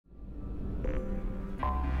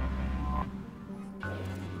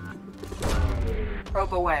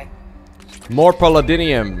Probe away. More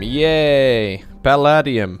palladium. Yay.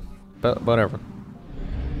 Palladium. Whatever.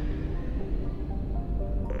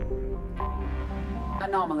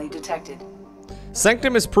 Anomaly detected.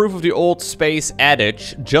 Sanctum is proof of the old space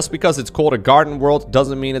adage, just because it's called a garden world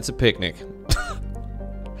doesn't mean it's a picnic.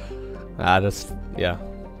 Yeah,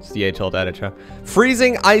 it's the age-old adage, huh?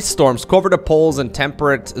 Freezing ice storms cover the poles and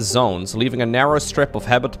temperate zones, leaving a narrow strip of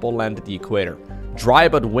habitable land at the equator. Dry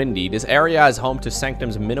but windy, this area is home to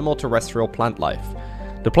Sanctum's minimal terrestrial plant life.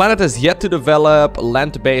 The planet has yet to develop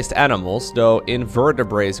land-based animals, though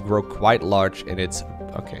invertebrates grow quite large in its...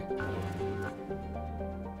 Okay.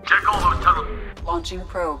 Check all those tunnels. Launching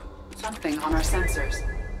probe. Something on our sensors.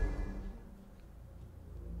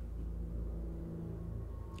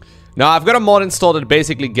 Now, I've got a mod installed that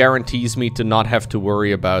basically guarantees me to not have to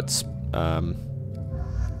worry about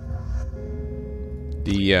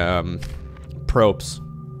the probes.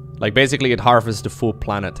 Like, basically it harvests the full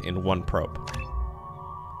planet in one probe.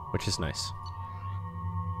 Which is nice.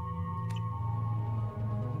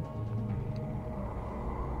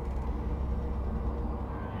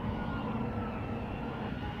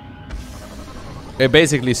 It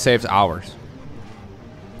basically saves hours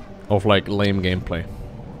of, like, lame gameplay.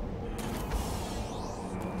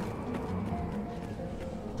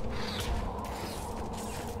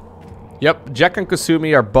 Yep, Jack and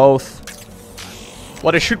Kasumi are both...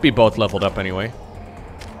 Well, they should be both leveled up anyway.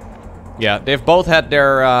 Yeah, they've both had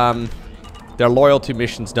their loyalty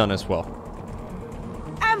missions done as well.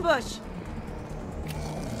 Ambush!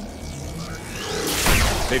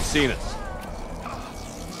 They've seen us.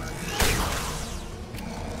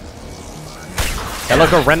 Hey,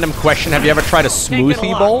 look, a random question. Have you ever tried a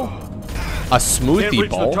smoothie bowl? A smoothie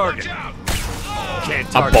bowl?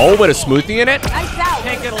 A bowl with a smoothie in it?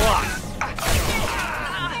 Can't get a lock.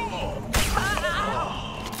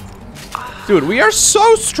 Dude, we are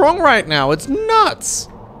so strong right now. It's nuts.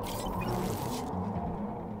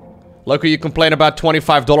 Lowko, you complain about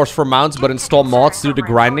 $25 for mounts, but install mods to do the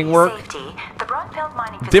grinding work.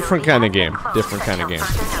 Different kind of game. Different kind of game.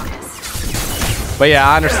 But yeah,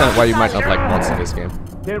 I understand why you might not like mods in this game.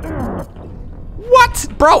 What?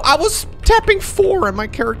 Bro, I was tapping 4 and my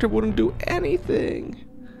character wouldn't do anything.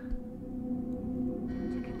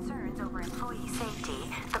 Concerns over employee safety,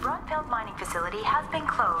 the Broadfield mining facility has been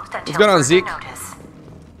closed until What's going on, further Zeke? notice.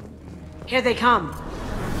 Here they come.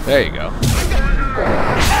 There you go.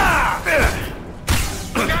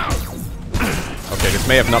 Okay, this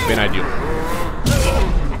may have not been ideal.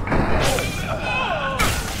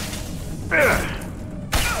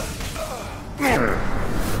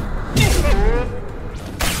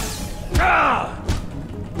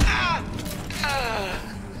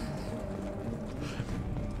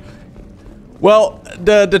 Well,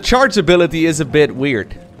 the charge ability is a bit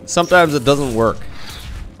weird. Sometimes it doesn't work.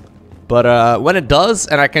 But when it does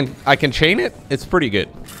and I can chain it, it's pretty good.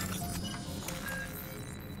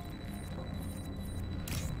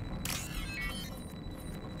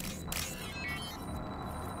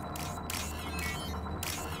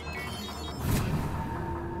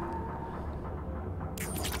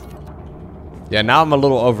 Yeah, now I'm a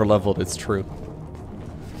little over leveled, it's true.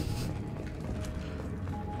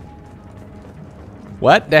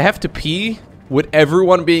 What? They have to pee with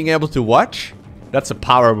everyone being able to watch? That's a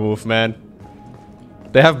power move, man.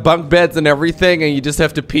 They have bunk beds and everything, and you just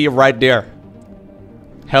have to pee right there.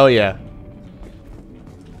 Hell yeah.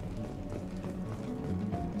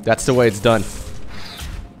 That's the way it's done.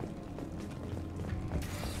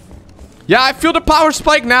 Yeah, I feel the power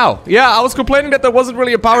spike now. Yeah, I was complaining that there wasn't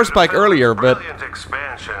really a power spike earlier, but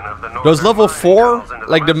those level 4,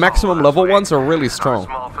 like the maximum level ones, are really strong.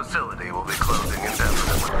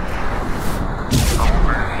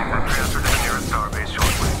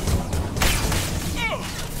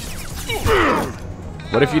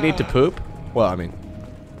 What if you need to poop? Well, I mean...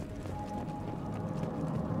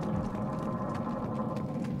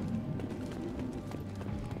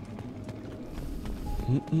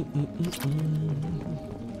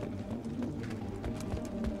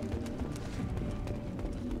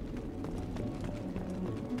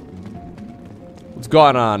 What's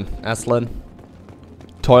going on, Aslan?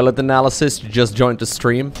 Toilet analysis, you just joined the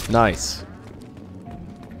stream? Nice.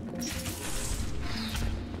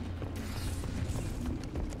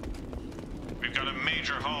 We've got a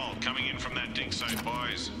major haul coming in from that dig site,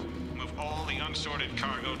 boys. Move all the unsorted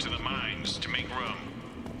cargo to the mines to make room.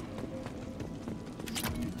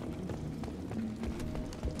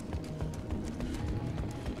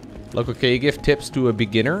 Lowko, can you give tips to a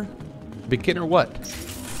beginner? Beginner what?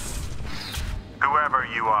 Whoever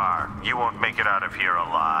you are, you won't make it out of here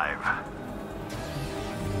alive.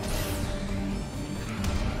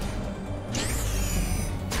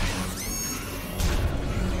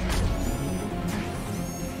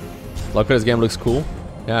 Lowko, this game looks cool.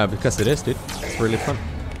 Yeah, because it is, dude. It's really fun.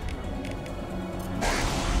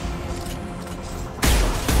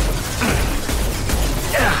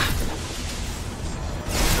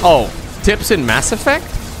 Oh, tips in Mass Effect?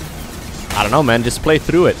 I don't know, man. Just play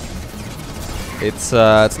through it. It's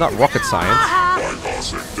not rocket science.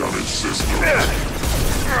 Bypassing damaged systems.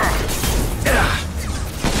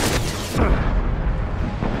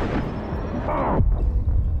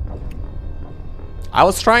 I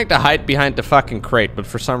was trying to hide behind the fucking crate, but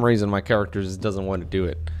for some reason my character just doesn't want to do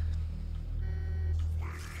it.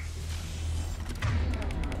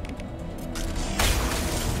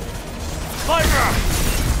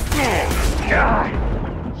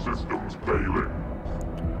 Systems failing.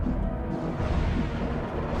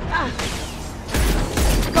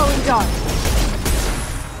 Going dark.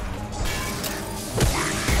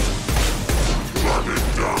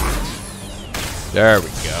 There we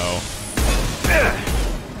go.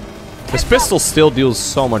 This pistol still deals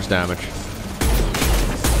so much damage.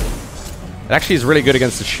 It actually is really good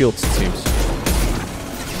against the shields, it seems.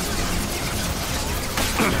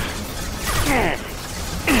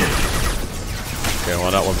 Okay,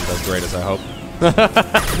 well that wasn't as great as I hoped.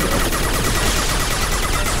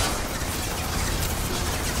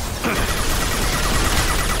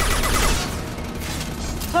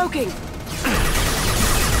 Cloaking.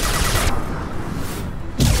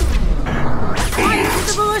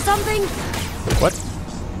 Or something? What?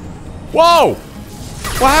 Whoa!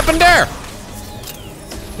 What happened there?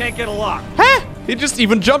 Can't get a lock. Huh? He just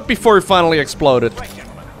even jumped before he finally exploded.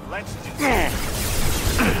 Let's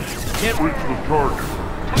Reach the target.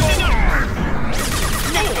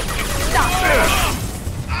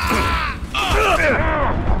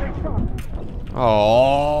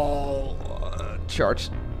 Oh, Charge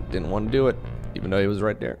didn't want to do it, even though he was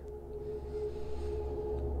right there.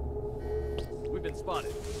 We've been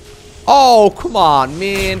spotted. Oh, come on,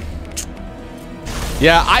 man.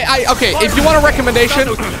 Yeah, okay, if you want a recommendation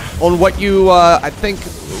on what you, I think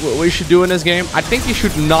we should do in this game, I think you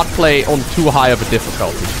should not play on too high of a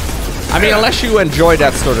difficulty. I mean, unless you enjoy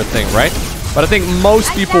that sort of thing, right? But I think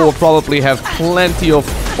most people will probably have plenty of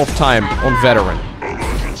time on Veteran.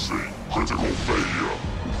 Emergency. Critical failure.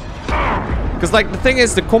 Because, like, the thing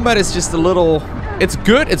is, the combat is just a little... It's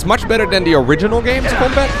good, it's much better than the original game's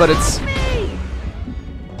combat, but it's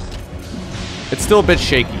still a bit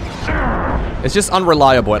shaky. It's just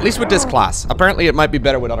unreliable, at least with this class. Apparently it might be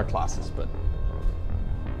better with other classes, but...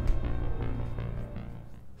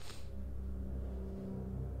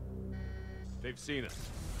 They've seen us.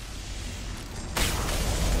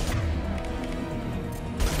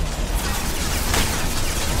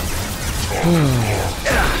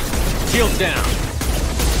 Shield down.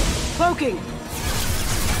 Cloaking.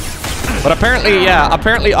 But apparently, yeah,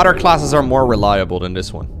 apparently other classes are more reliable than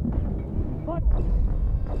this one.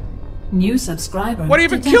 New subscriber. What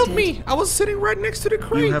even detected. killed me? I was sitting right next to the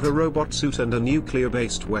crate. You have a robot suit and a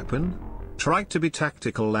nuclear-based weapon? Try to be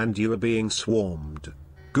tactical and you are being swarmed.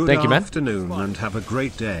 Good Thank you, man. afternoon and have a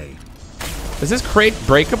great day. Is this crate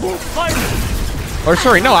breakable? Or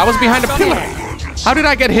sorry, no, I was behind a pillar. How did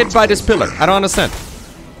I get hit by this pillar? I don't understand.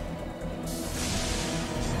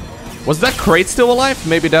 Was that crate still alive?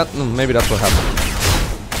 Maybe that's what happened.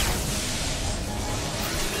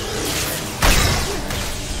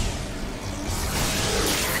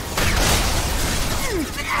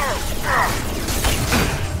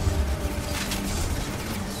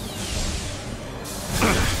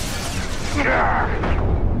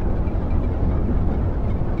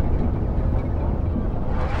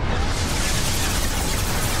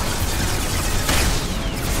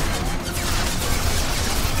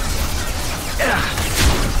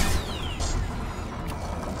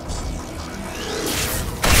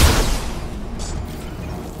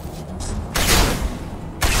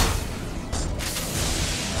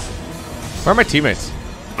 Where are my teammates?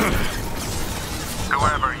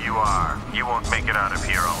 Whoever you are, you won't make it out of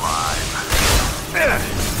here alive.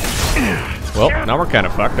 Well, now we're kind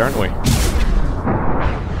of fucked, aren't we?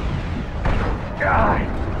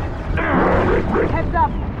 Heads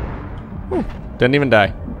up. Didn't even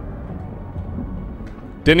die.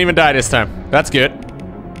 Didn't even die this time. That's good.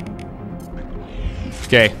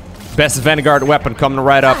 Okay. Best Vanguard weapon coming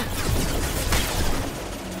right up.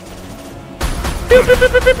 Pew, pew, pew,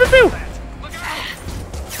 pew, pew, pew, pew.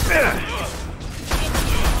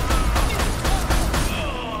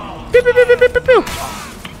 Pew, pew, pew, pew, pew, pew, pew.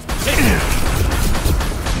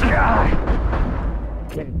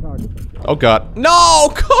 Oh god. No!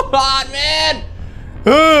 Come on, man!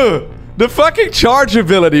 The fucking charge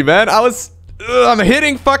ability, man. I'm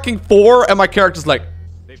hitting fucking 4 and my character's like,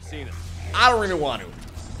 They've seen us. I don't really want to.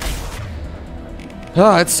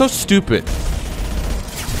 Ah, it's so stupid.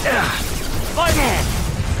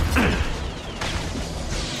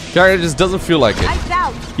 Character just doesn't feel like it.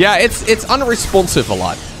 Yeah, it's unresponsive a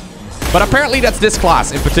lot. But apparently that's this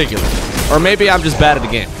class in particular. Or maybe I'm just bad at the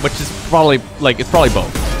game, which is probably, like, it's probably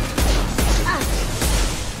both.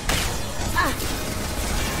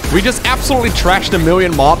 We just absolutely trashed a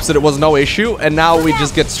million mobs that it was no issue, and now we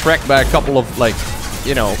just get struck by a couple of, like,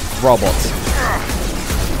 you know, robots.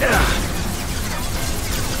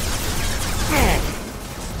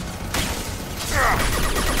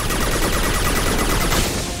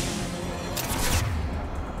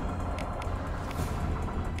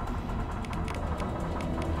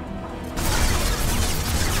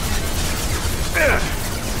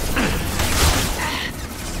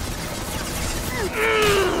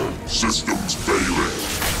 Systems failing.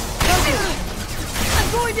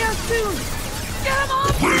 I'm going down soon. Get him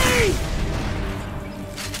off me!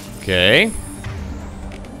 Okay.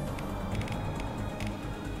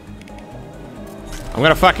 I'm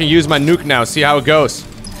gonna fucking use my nuke now, see how it goes.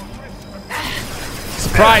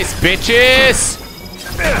 Surprise, bitches!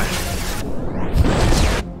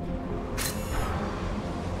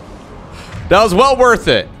 That was well worth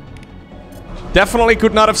it. Definitely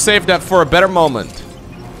could not have saved that for a better moment.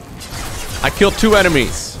 I killed 2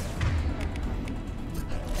 enemies.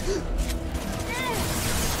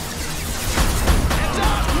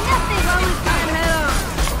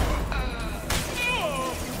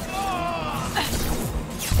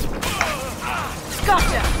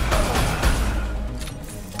 Gotcha.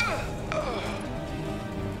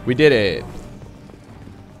 We did it.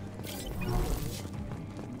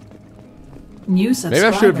 New Maybe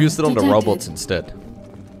I should have used it on the detected. robots instead.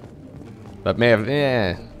 That may have,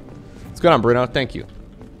 yeah. What's going on, Bruno? Thank you.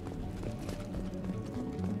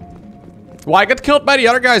 Well, I get killed by the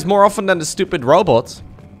other guys more often than the stupid robots.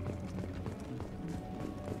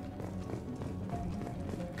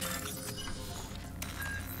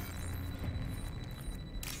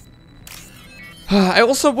 I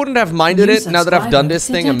also wouldn't have minded New it now that I've done this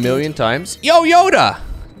thing a detected. million times. Yo, Yoda!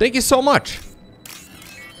 Thank you so much.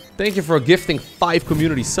 Thank you for gifting 5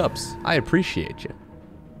 community subs. I appreciate you.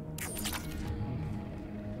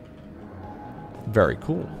 Very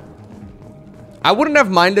cool. I wouldn't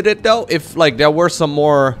have minded it though if like there were some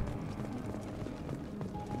more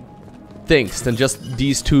things than just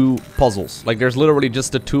these 2 puzzles. Like there's literally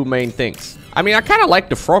just the 2 main things. I mean, I kind of like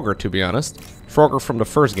the Frogger, to be honest. Frogger from the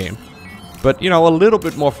first game. But, you know, a little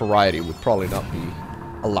bit more variety would probably not be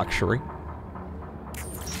a luxury.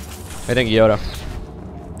 I think Yoda.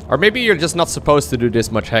 Or maybe you're just not supposed to do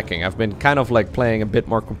this much hacking. I've been kind of like playing a bit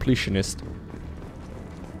more completionist.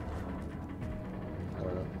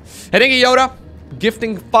 Hey, thank you, Yoda.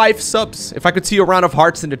 Gifting 5 subs. If I could see a round of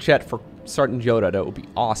hearts in the chat for Sergeant Yoda, that would be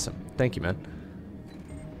awesome. Thank you, man.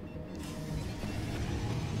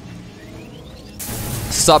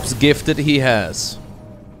 Subs gifted he has.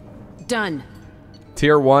 Done.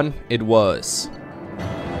 Tier 1, it was.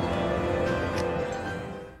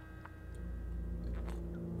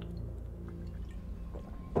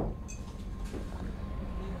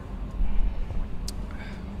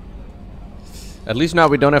 At least now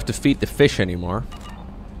we don't have to feed the fish anymore.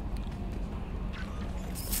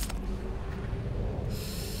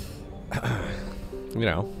 You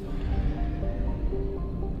know.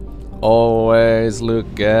 Always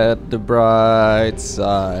look at the bright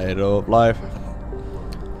side of life.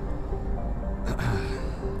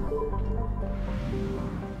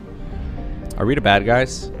 Are we the bad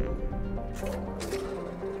guys?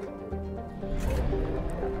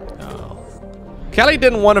 Kelly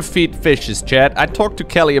didn't want to feed fishes, chat. I talked to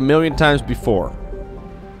Kelly a million times before.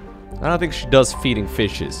 I don't think she does feeding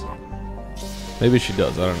fishes. Maybe she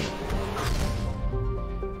does, I don't know.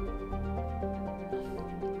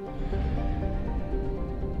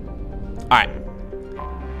 Alright.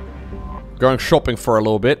 Going shopping for a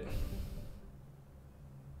little bit.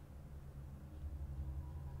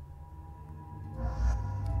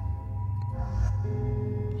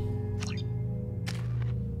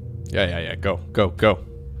 Yeah. Go.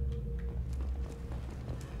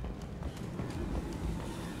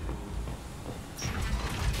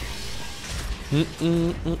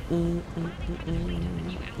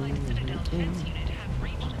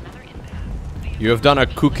 You have done a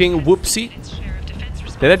cooking whoopsie?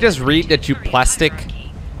 Did I just read that you plastic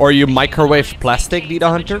or you microwave plastic, Dita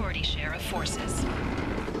Hunter?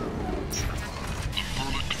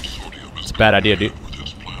 It's a bad idea, dude.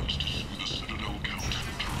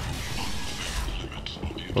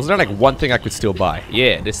 Wasn't there like one thing I could still buy?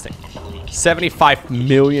 Yeah, this thing. 75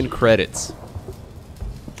 million credits.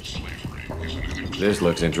 This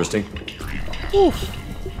looks interesting.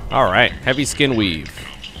 Alright, heavy skin weave.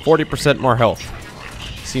 40% more health.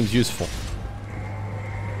 Seems useful.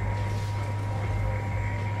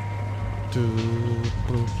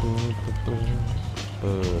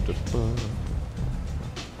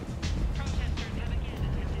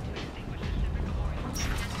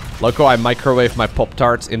 Lowko, I microwave my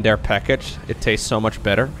Pop-Tarts in their package. It tastes so much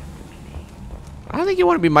better. I don't think you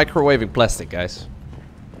want to be microwaving plastic, guys.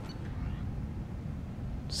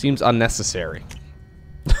 Seems unnecessary.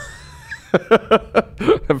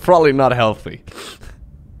 Probably not healthy.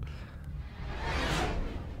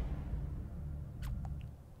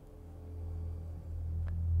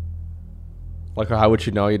 Lowko, how would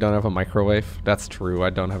you know you don't have a microwave? That's true, I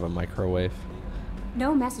don't have a microwave.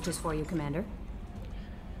 No messages for you, Commander.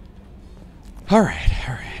 Alright,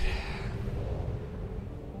 alright.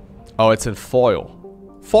 Oh, it's in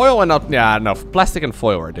foil. Foil and not... Yeah, no, plastic and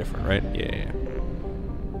foil are different, right? Yeah.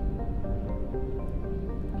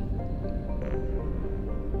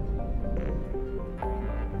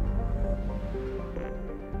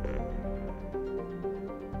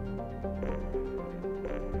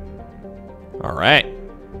 Alright.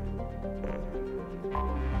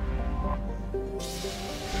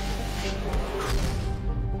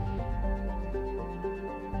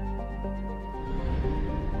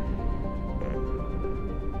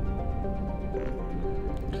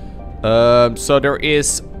 So there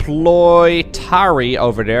is Ploitari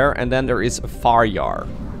over there, and then there is Faryar.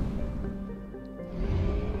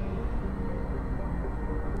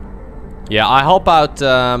 Yeah, I help out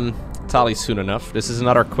Tali soon enough. This is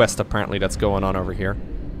another quest apparently that's going on over here.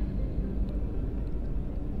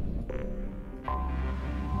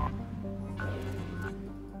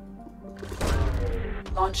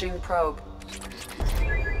 Launching probe.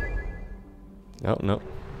 No, no.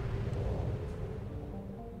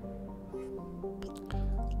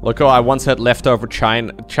 Lowko, I once had leftover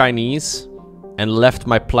Chinese and left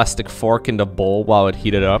my plastic fork in the bowl while it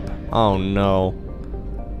heated up. Oh no.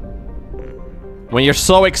 When you're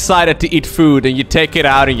so excited to eat food and you take it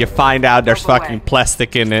out and you find out there's fucking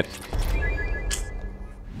plastic in it.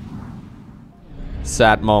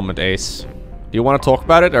 Sad moment, Ace. Do you want to talk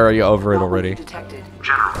about it or are you over it already? Detected.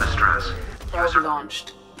 General distress. Probe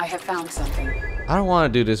launched. I have found something. I don't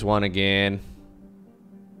want to do this one again.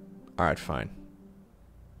 Alright, fine.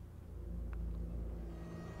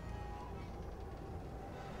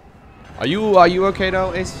 Are you okay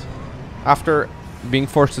though, Ace? After being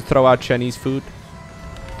forced to throw out Chinese food?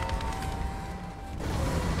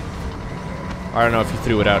 I don't know if you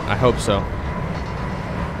threw it out. I hope so.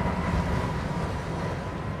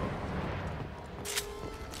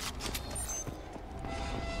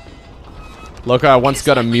 Look, I once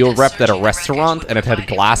got a meal wrapped at a restaurant and it had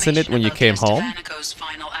glass in it when you came home.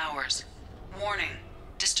 Final hours. Warning.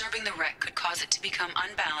 Disturbing the wreck could cause it to become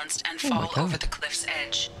unbalanced and Oh fall over the cliff's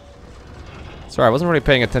edge. Sorry, I wasn't really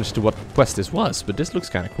paying attention to what quest this was, but this looks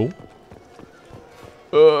kind of cool.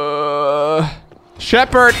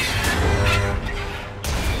 Shepard!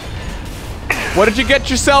 What did you get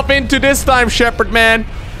yourself into this time, Shepard, man?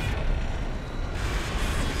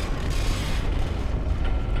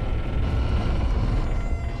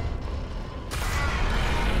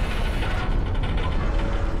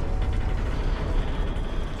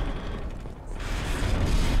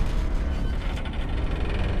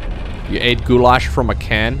 You ate goulash from a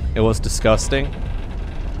can. It was disgusting.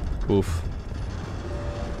 Oof.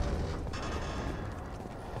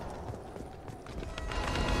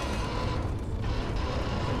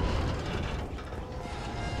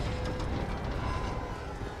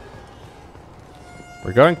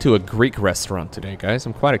 We're going to a Greek restaurant today, guys.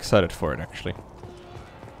 I'm quite excited for it, actually.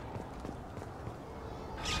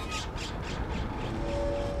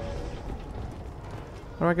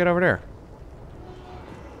 How do I get over there?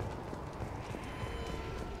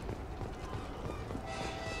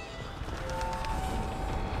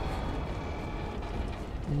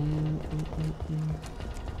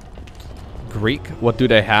 Greek? What do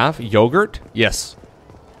they have? Yogurt? Yes.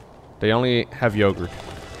 They only have yogurt.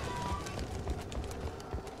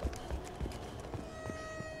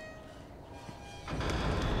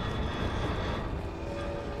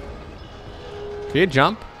 Can you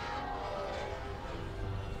jump?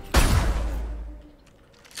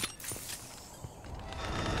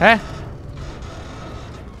 Huh?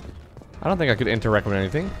 I don't think I could interact with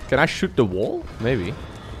anything. Can I shoot the wall? Maybe.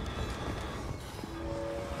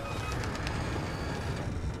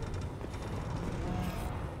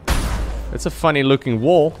 It's a funny looking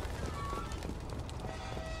wall.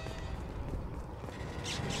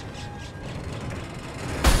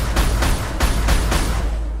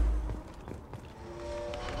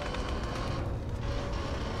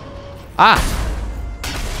 Ah!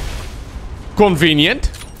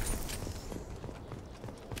 Convenient.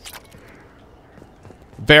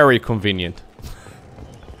 Very convenient.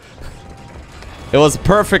 It was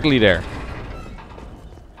perfectly there.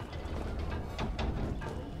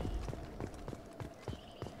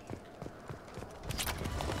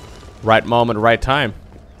 Right moment, right time.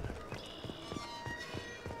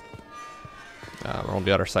 We're on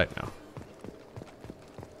the other side now.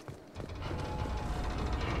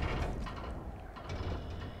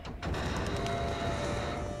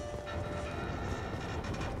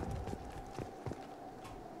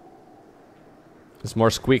 There's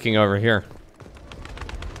more squeaking over here.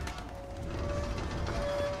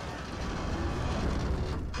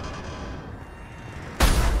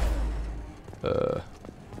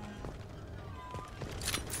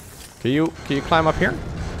 Can you climb up here?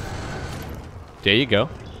 There you go.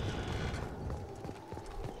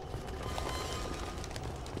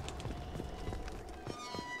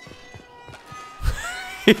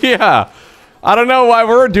 Yeah. I don't know why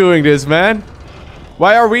we're doing this, man.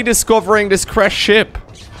 Why are we discovering this crashed ship?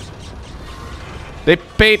 They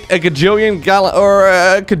paid a gajillion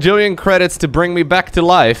credits to bring me back to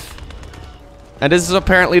life. And this is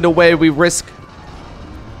apparently the way we risk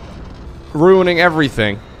ruining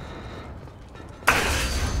everything.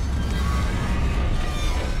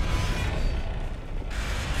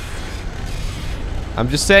 I'm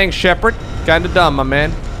just saying, Shepard, kinda dumb, my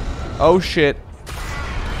man. Oh shit.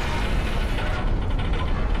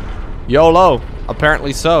 YOLO.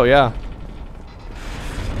 Apparently so, yeah.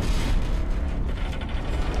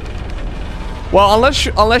 Well,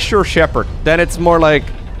 unless you're Shepard, then it's more like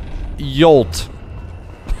Yolt.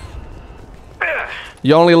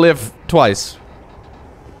 You only live twice.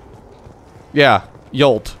 Yeah,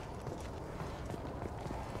 Yolt.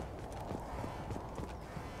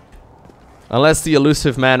 Unless the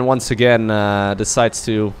elusive man once again decides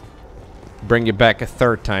to bring you back a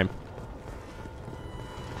third time.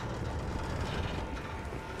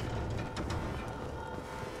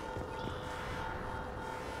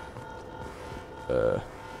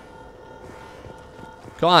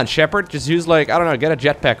 Come on, Shepard. Just use, like, I don't know, get a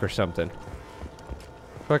jetpack or something.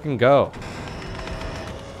 Fucking go.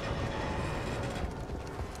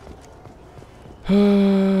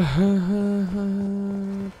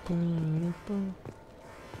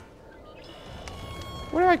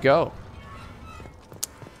 Where do I go?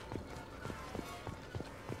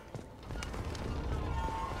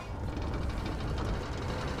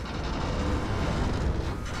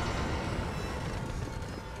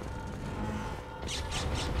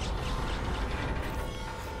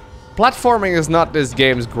 Platforming is not this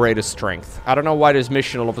game's greatest strength. I don't know why this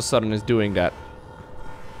mission all of a sudden is doing that.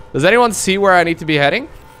 Does anyone see where I need to be heading?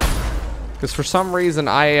 Because for some reason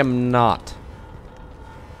I am not.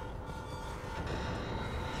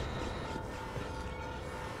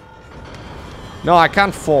 No, I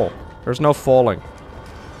can't fall. There's no falling.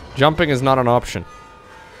 Jumping is not an option.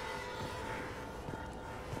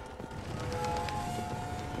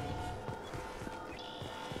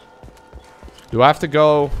 Do I have to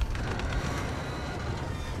go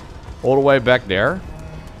all the way back there?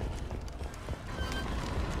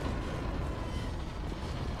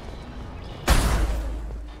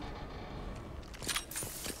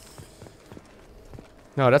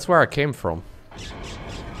 No, that's where I came from.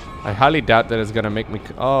 I highly doubt that it's gonna make me...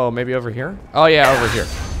 Oh, maybe over here? Oh yeah, over here.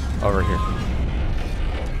 Over here.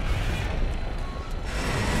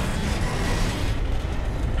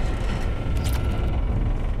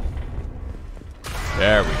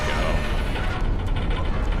 There we go.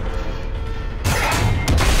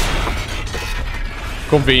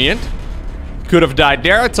 Convenient. Could have died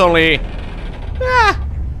there. It's only...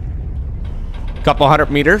 couple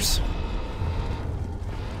 100 meters.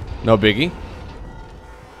 No biggie.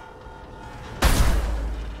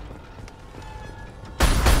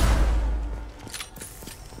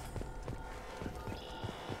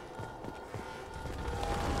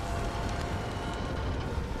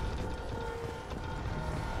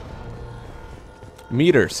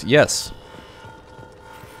 Meters, yes.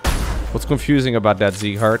 What's confusing about that,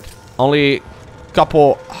 Z-Heart? Only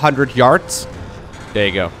couple 100 yards? There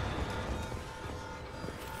you go.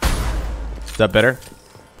 Is that better?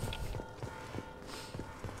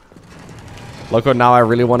 Lowko, now I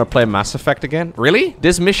really want to play Mass Effect again. Really?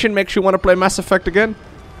 This mission makes you want to play Mass Effect again?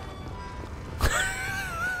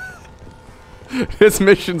 This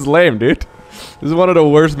mission's lame, dude. This is one of the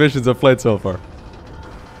worst missions I've played so far.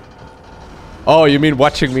 Oh, you mean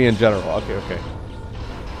watching me in general. Okay, okay.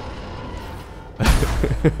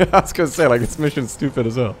 I was gonna say, like, this mission's stupid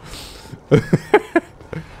as hell.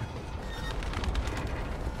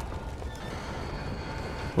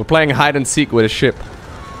 We're playing hide and seek with a ship.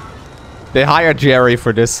 They hired Jerry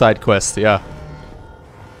for this side quest, yeah.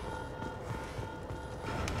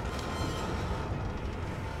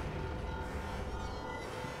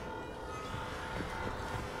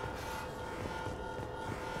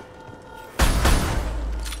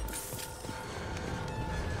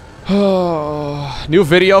 New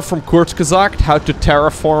video from Kurzgesagt, how to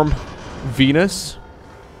terraform Venus.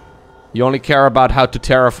 You only care about how to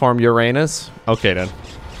terraform Uranus? Okay then.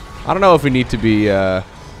 I don't know if we need to be where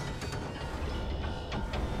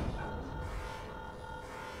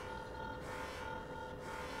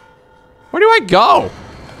do I go?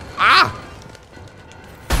 Ah!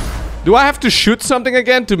 Do I have to shoot something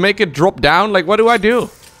again to make it drop down? Like, what do I do?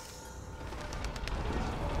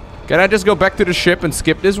 Can I just go back to the ship and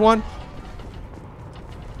skip this one?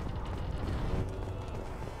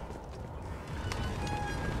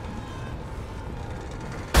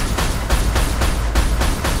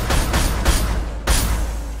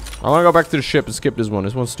 I want to go back to the ship and skip this one.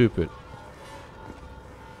 This one's stupid.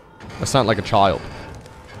 I sound like a child.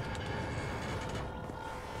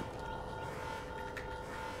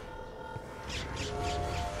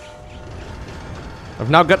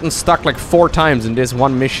 I've now gotten stuck like 4 times in this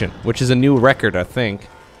one mission, which is a new record, I think.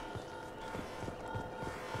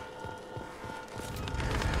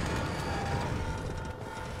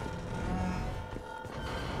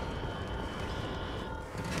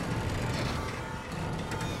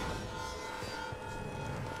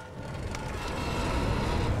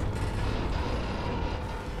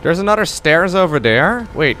 There's another stairs over there.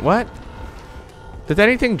 Wait, what? Did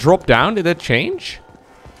anything drop down? Did it change?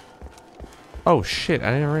 Oh shit,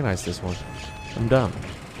 I didn't realize this one. I'm dumb.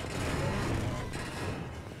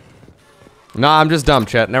 Nah, I'm just dumb,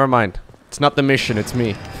 chat. Never mind. It's not the mission, it's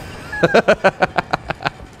me.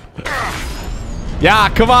 Yeah,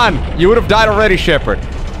 come on! You would have died already, Shepard.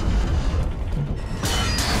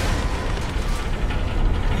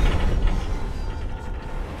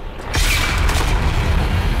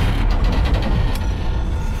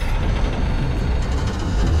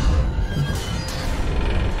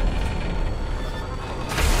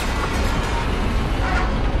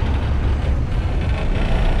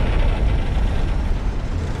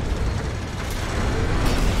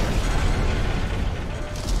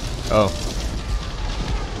 Oh.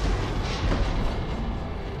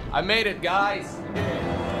 I made it, guys.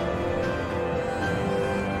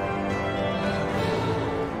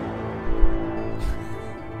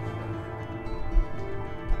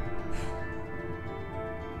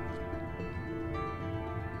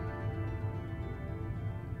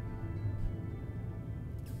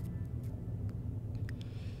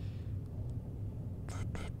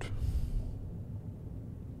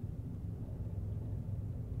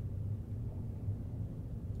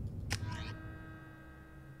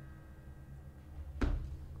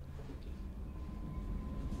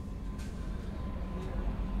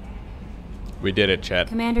 We did it, chat.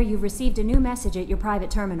 Commander, you've received a new message at your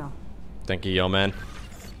private terminal. Thank you, yo man.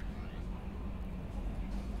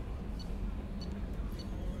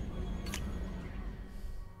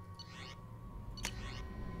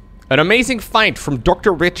 An amazing find from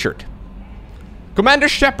Dr. Richard. Commander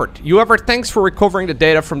Shepard, thanks for recovering the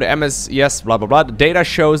data from the MSES, blah blah blah. The data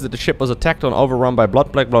shows that the ship was attacked and overrun by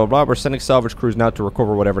blood plague, blah blah blah. We're sending salvage crews now to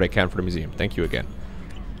recover whatever they can for the museum. Thank you again.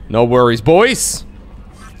 No worries, boys.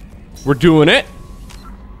 We're doing it.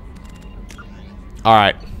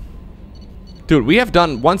 Alright. Dude, we have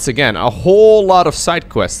done, once again, a whole lot of side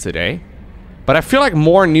quests today. But I feel like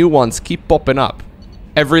more new ones keep popping up.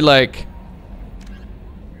 Every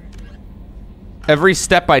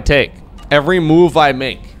step I take. Every move I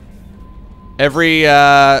make. Every,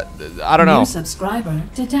 I don't know. New subscriber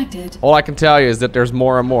detected. All I can tell you is that there's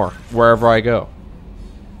more and more wherever I go.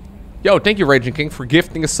 Yo, thank you, Raging King, for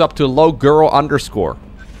gifting us up to _.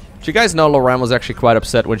 Did you guys know Lorraine was actually quite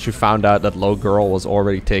upset when she found out that Low Girl was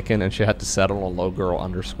already taken and she had to settle on Low Girl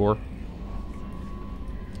 _?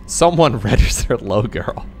 Someone registered Low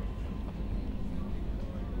Girl.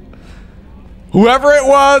 Whoever it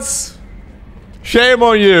was, shame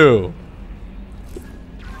on you.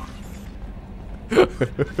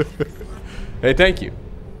 Hey, thank you.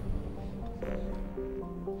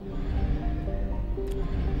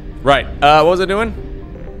 Right, what was I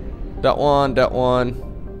doing? That one, that one.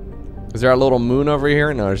 Is there a little moon over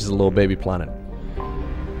here? No, there's just a little baby planet.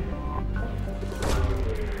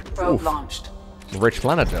 Probe launched. Rich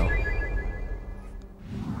planet, though.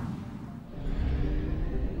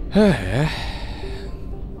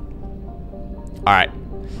 Alright.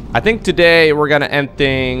 I think today we're gonna end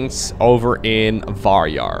things over in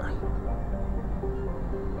Varyar.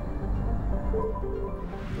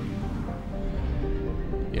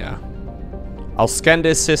 I'll scan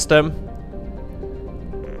this system.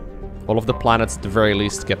 All of the planets at the very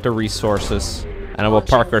least, get the resources. And I will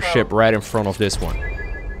park our ship right in front of this one.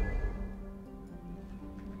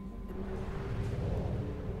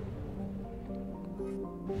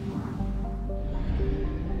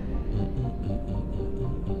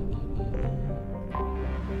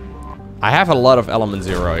 I have a lot of Element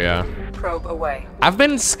Zero, yeah. Probe away. I've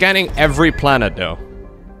been scanning every planet, though.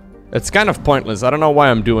 It's kind of pointless. I don't know why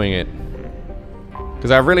I'm doing it. Because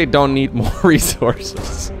I really don't need more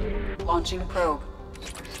resources. Launching probe.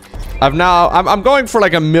 I'm going for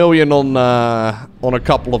like 1 million on a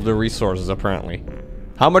couple of the resources, apparently.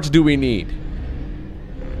 How much do we need?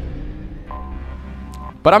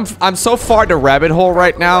 But I'm so far the rabbit hole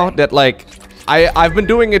right now that like I've been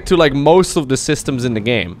doing it to like most of the systems in the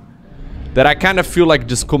game. That I kind of feel like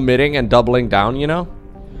just committing and doubling down, you know?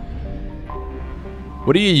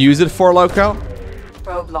 What do you use it for, Lowko?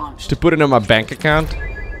 Probe launched. To put it in my bank account?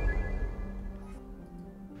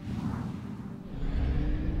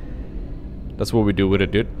 That's what we do with it,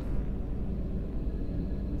 dude.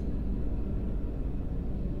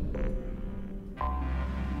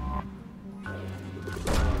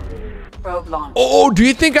 Probe launched. Oh, do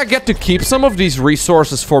you think I get to keep some of these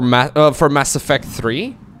resources for Mass Effect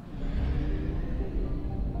 3?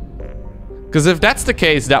 Because if that's the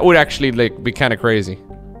case, that would actually like be kind of crazy.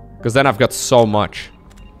 Because then I've got so much.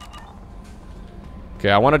 Okay,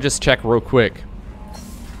 I want to just check real quick.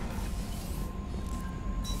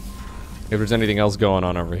 If there's anything else going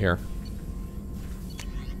on over here.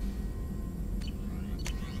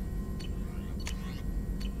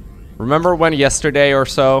 Remember when yesterday or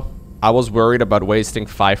so, I was worried about wasting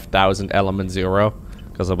 5,000 Element Zero?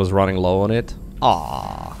 Because I was running low on it?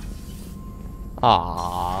 Aww.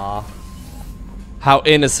 Aww. How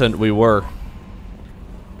innocent we were.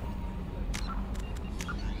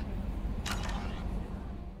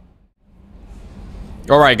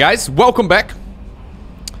 Alright guys, welcome back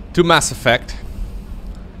to Mass Effect.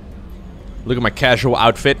 Look at my casual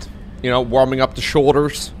outfit. You know, warming up the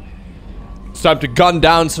shoulders. It's time to gun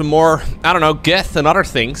down some more, I don't know, Geth and other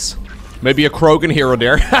things. Maybe a Krogan here or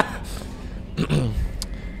there.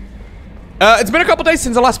 It's been a couple days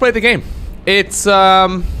since I last played the game. It's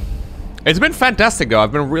been fantastic though.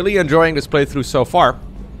 I've been really enjoying this playthrough so far.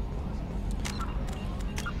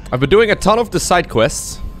 I've been doing a ton of the side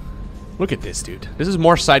quests. Look at this, dude. This is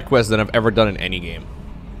more side quests than I've ever done in any game.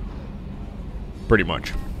 Pretty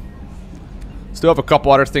much. Still have a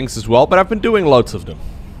couple other things as well, but I've been doing loads of them.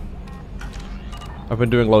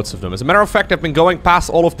 As a matter of fact, I've been going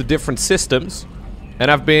past all of the different systems,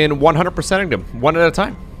 and I've been 100%ing them, one at a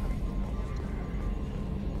time.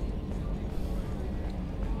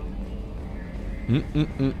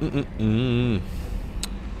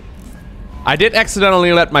 I did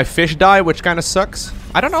accidentally let my fish die, which kind of sucks.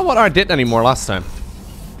 I don't know what I did anymore last time.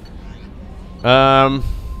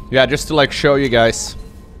 Yeah, just to like show you guys.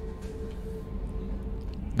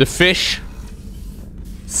 The fish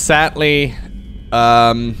sadly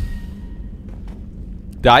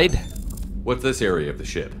died. What's this area of the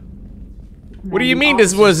ship? What do you mean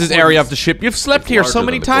this was this area of the ship? You've slept here so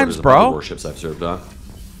many times, bro. Warships I've served on.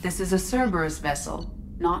 This is a Cerberus vessel,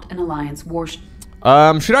 not an Alliance warship.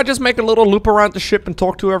 Should I just make a little loop around the ship and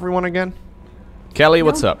talk to everyone again? Kelly,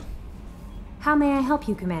 what's up? How may I help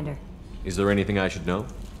you, Commander? Is there anything I should know?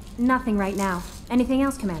 Nothing right now. Anything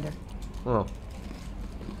else, Commander? Oh.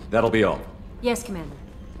 That'll be all. Yes, Commander.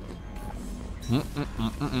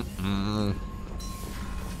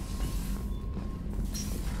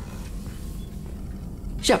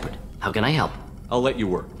 Shepard, how can I help? I'll let you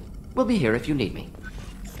work. We'll be here if you need me.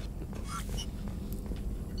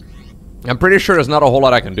 I'm pretty sure there's not a whole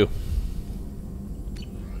lot I can do.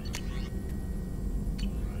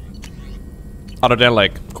 Other than,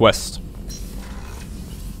 like, quests.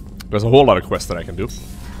 There's a whole lot of quests that I can do.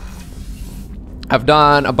 I've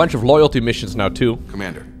done a bunch of loyalty missions now, too.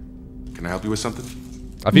 Commander, can I help you with something?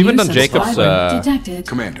 I've even done Jacob's,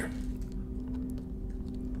 Commander.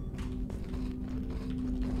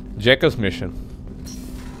 Jacob's mission.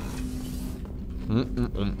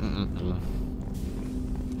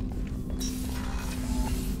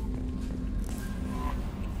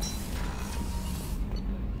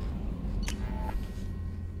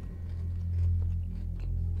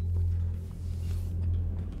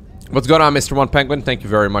 What's going on, Mr. One Penguin? Thank you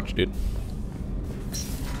very much, dude.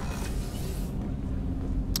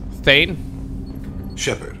 Thane?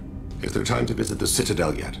 Shepard, is there time to visit the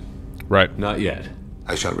Citadel yet? Right. Not yet.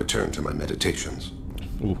 I shall return to my meditations.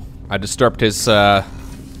 Ooh, I disturbed his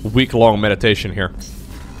week-long meditation here.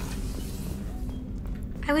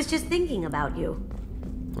 I was just thinking about you.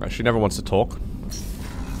 She never wants to talk.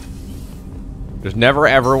 There's never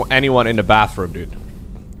ever anyone in the bathroom, dude.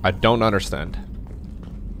 I don't understand.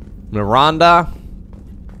 Miranda.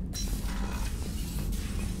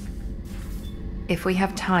 If we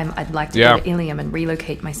have time, I'd like to go to Ilium and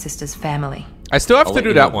relocate my sister's family. I still have to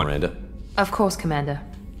do that one. Miranda. Of course, Commander.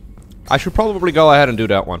 I should probably go ahead and do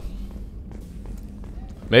that one.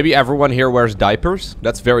 Maybe everyone here wears diapers?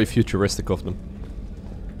 That's very futuristic of them.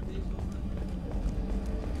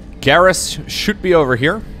 Garrus should be over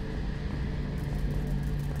here.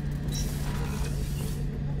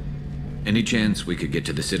 Any chance we could get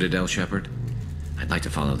to the Citadel, Shepard? I'd like to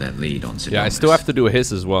follow that lead on Citadel. Yeah, I still have to do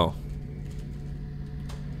his as well.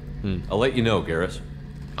 I'll let you know, Garrus.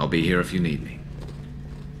 I'll be here if you need me.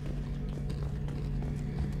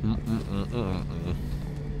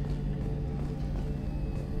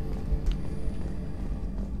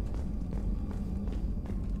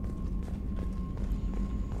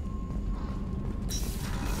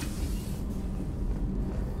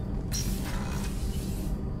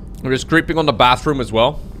 We're just creeping on the bathroom as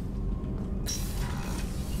well.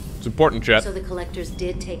 It's important, chat. So the collectors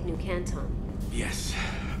did take New Canton. Yes,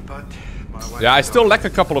 but my wife. Yeah, I still lack a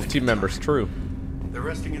couple of team members. True. They're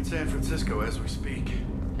resting in San Francisco as we speak.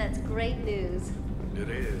 That's great news. It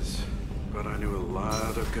is, but I knew a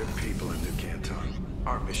lot of good people in New Canton.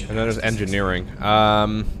 Our mission. And then there's engineering.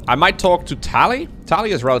 I might talk to Tali.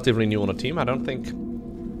 Tali is relatively new on the team. I don't think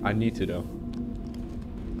I need to though.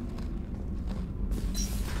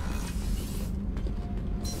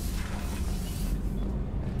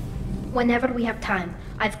 Whenever we have time,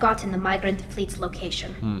 I've gotten the migrant fleet's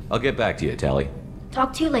location. I'll get back to you, Tali.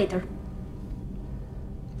 Talk to you later.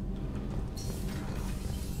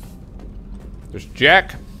 There's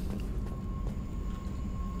Jack.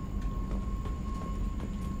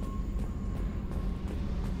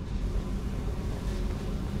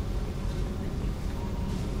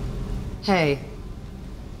 Hey.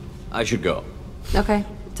 I should go. Okay,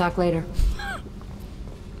 talk later.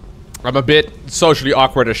 I'm a bit socially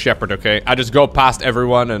awkward as Shepard, okay? I just go past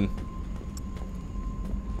everyone and...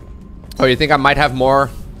 Oh, you think I might have more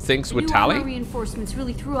things with Tali? New reinforcements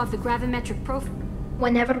really threw off the gravimetric profile.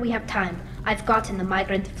 Whenever we have time, I've gotten the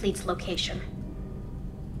migrant fleet's location.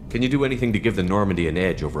 Can you do anything to give the Normandy an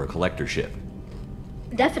edge over a collector ship?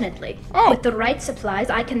 Definitely. Oh. With the right supplies,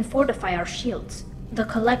 I can fortify our shields. The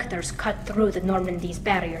collectors cut through the Normandy's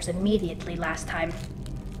barriers immediately last time.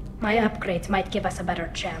 My upgrades might give us a better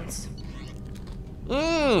chance.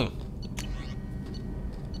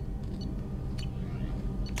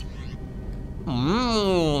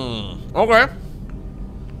 Okay.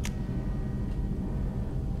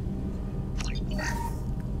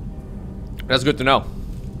 That's good to know.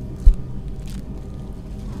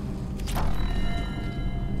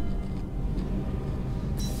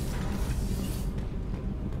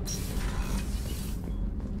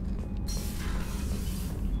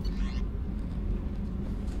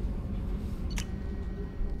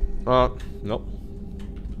 Nope.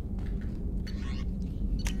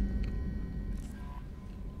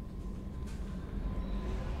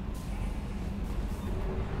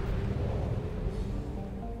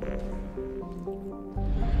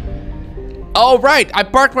 Oh, right. I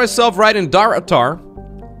parked myself right in Daratar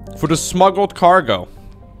for the smuggled cargo.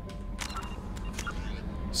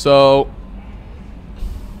 So...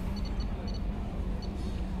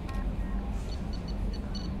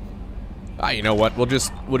 you know what? We'll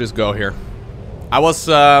just go here. I was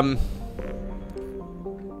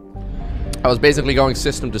basically going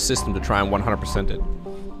system to system to try and 100% it.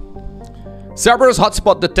 Cerberus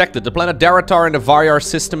hotspot detected. The planet Daratar in the Varyar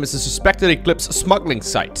system is a suspected Eclipse smuggling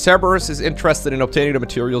site. Cerberus is interested in obtaining the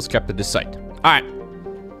materials kept at this site. Alright.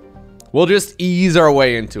 We'll just ease our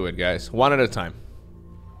way into it, guys. One at a time.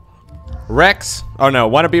 Rex. Oh no,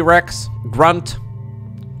 wannabe Rex. Grunt.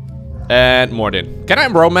 And Morden. Can I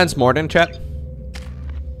romance Morden, chat?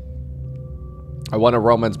 I want to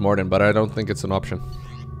romance Morden, but I don't think it's an option.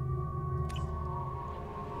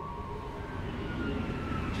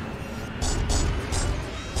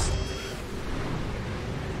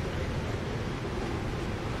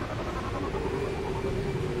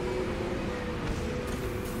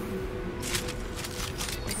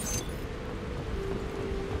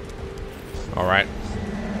 All right.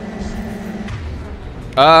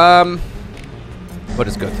 We'll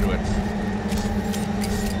just go through it.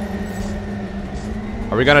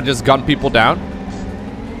 Are we gonna just gun people down?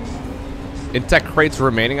 Intech crates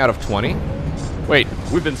remaining out of 20? Wait,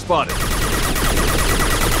 we've been spotted.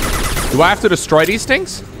 Do I have to destroy these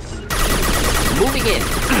things? Moving in.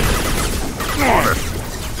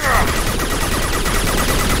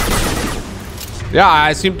 Yeah,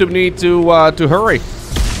 I seem to need to hurry.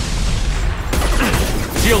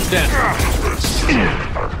 shields then.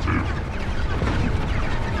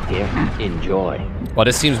 Here, enjoy. Well,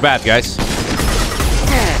 this seems bad, guys.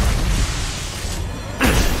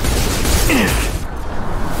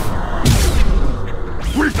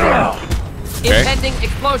 Okay. Impending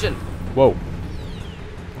explosion. Whoa.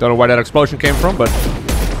 Don't know where that explosion came from, but...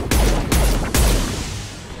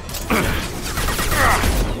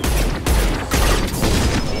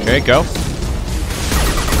 Okay, go.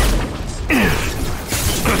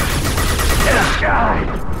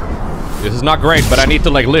 This is not great, but I need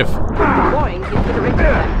to, like, live.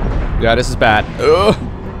 Yeah, this is bad. Ugh.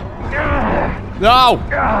 No!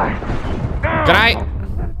 Can I?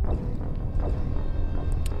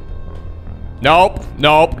 Nope,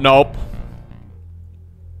 nope, nope.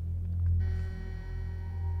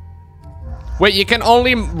 Wait, you can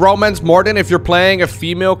only romance Morden if you're playing a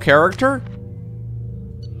female character?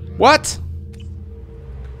 What?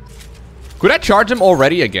 Could I charge him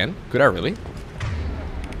already again? Could I really?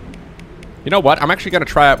 You know what? I'm actually gonna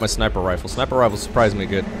try out my sniper rifle. Sniper rifle surprisingly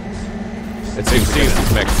good. It seems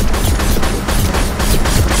mixed.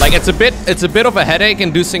 Like it's a bit of a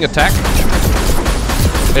headache-inducing attack.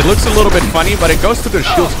 It looks a little bit funny, but it goes through the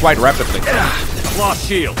shields quite rapidly. Lost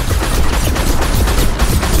shield.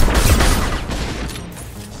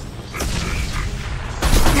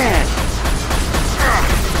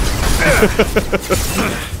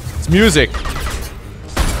 It's music.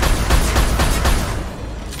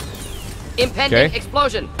 Impending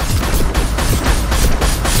explosion.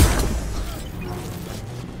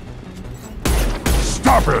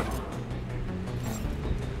 Stop it!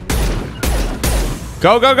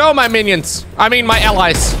 Go, go, go, my minions. I mean, my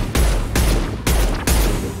allies.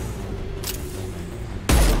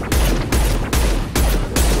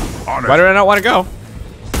 Why do I not want to go?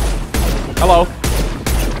 Hello.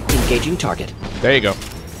 Engaging target. There you go.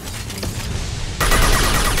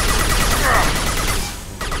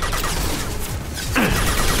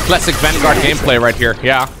 Classic Vanguard gameplay right here.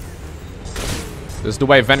 Yeah. This is the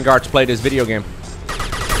way Vanguards play this video game.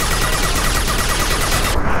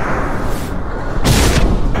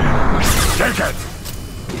 Take it!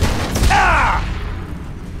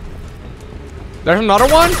 There's another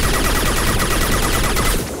one?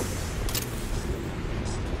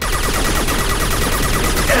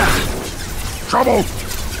 Trouble!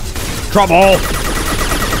 Trouble!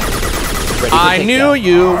 I knew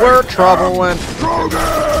you were trouble when...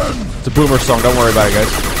 It's a boomer song, don't worry about it, guys.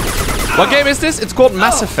 What game is this? It's called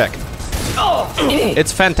Mass Effect.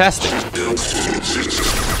 It's fantastic.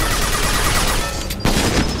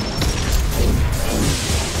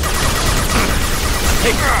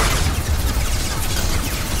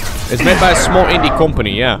 It's made by a small indie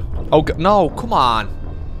company, yeah. Oh, no, come on.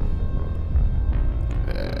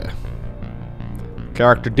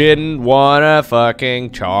 Character didn't wanna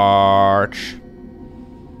fucking charge.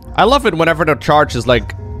 I love it whenever the charge is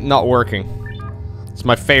like not working. It's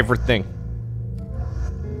my favorite thing.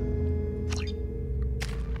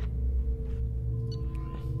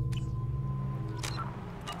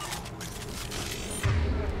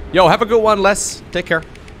 Yo, have a good one, Les. Take care.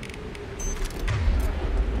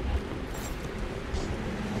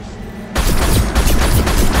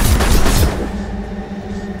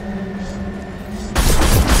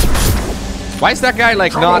 Why is that guy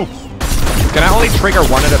like not... Can I only trigger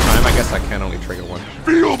one at a time? I guess I can only trigger one.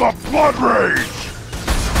 Feel the blood rage!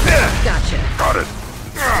 Gotcha. Got it.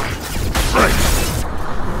 Right.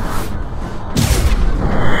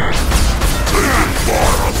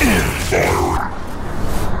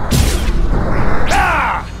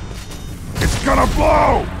 It's gonna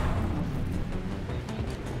blow!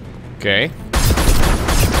 Okay.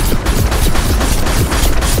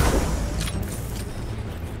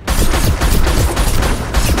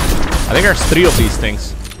 I think there's 3 of these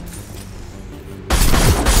things.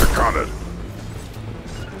 I got it.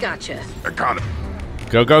 Gotcha. I got it.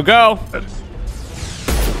 Go, go, go!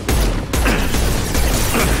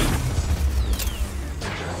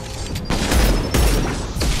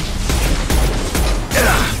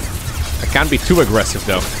 I can't be too aggressive,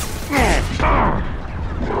 though.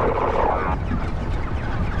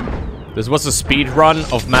 This was a speed run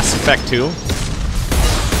of Mass Effect 2.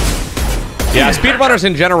 Yeah, speedrunners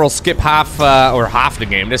in general skip half the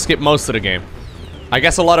game. They skip most of the game. I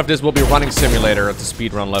guess a lot of this will be running simulator at the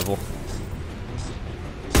speedrun level.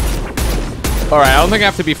 Alright, I don't think I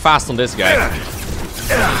have to be fast on this guy.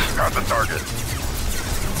 Got the target.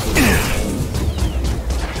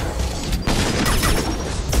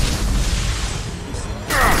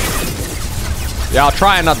 Yeah, I'll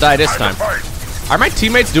try and not die this time. Are my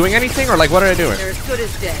teammates doing anything, or like what are they doing? They're as good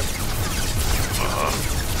as dead.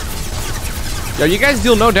 Yo, you guys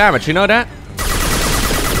deal no damage, you know that?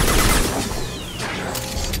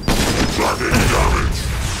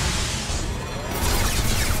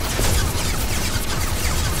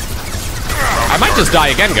 I might just die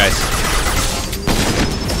again, guys.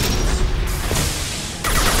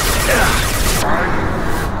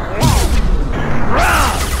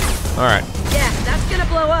 Alright. Yeah, that's gonna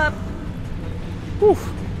blow up. Whew.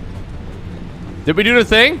 Did we do the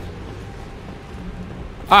thing?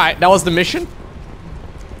 Alright, that was the mission.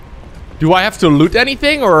 Do I have to loot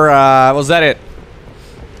anything, or was that it?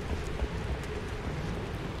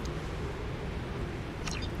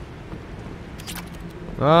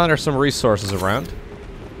 Oh, there's some resources around.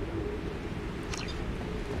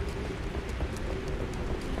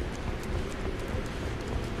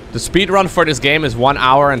 The speedrun for this game is 1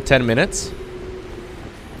 hour and 10 minutes.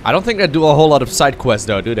 I don't think they do a whole lot of side quests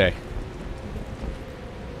though, do they?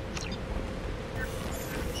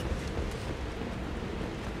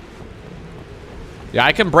 Yeah,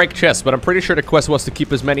 I can break chests, but I'm pretty sure the quest was to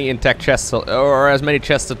keep as many intact chests, or as many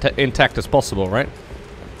chests intact as possible, right?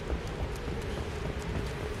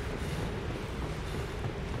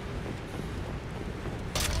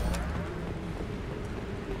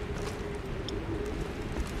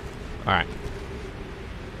 Alright.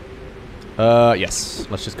 Yes.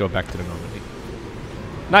 Let's just go back to the Normandy.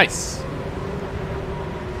 Nice!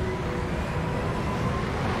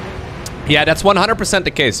 Yeah, that's 100%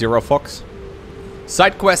 the case, Zero Fox.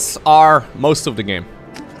 Side quests are most of the game.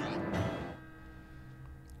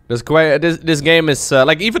 This game is,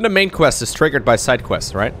 like, even the main quest is triggered by side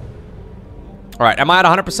quests, right? Alright, am I at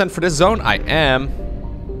 100% for this zone? I am.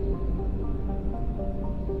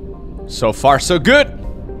 So far, so good!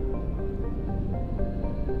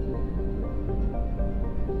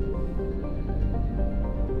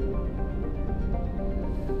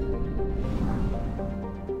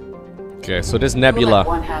 Okay, so this nebula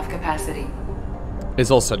One-half capacity.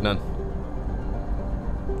 is also done.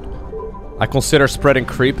 I consider spreading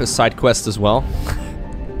creep a side quest as well.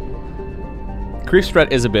 Creep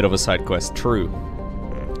spread is a bit of a side quest, true.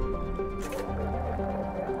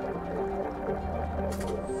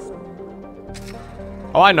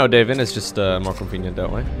 Oh, I know, Davin. It's just more convenient that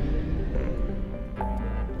way.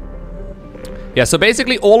 Yeah, so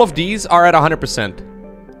basically all of these are at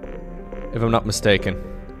 100%. If I'm not mistaken.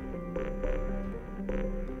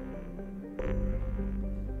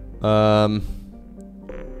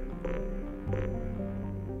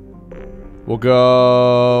 We'll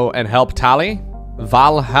go and help Tali.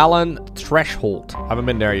 Valhallen Threshold. Haven't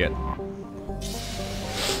been there yet.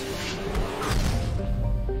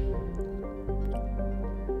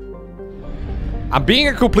 I'm being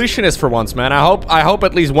a completionist for once, man. I hope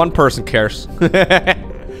at least one person cares.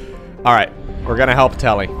 Alright, we're gonna help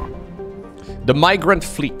Tali. The Migrant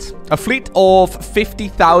Fleet. A fleet of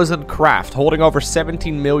 50,000 craft, holding over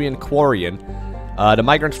 17 million Quarian. The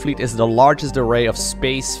Migrant Fleet is the largest array of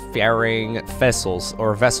space-faring vessels,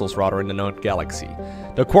 in the known galaxy.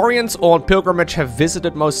 The Quarians on pilgrimage have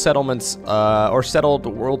visited most settlements, or settled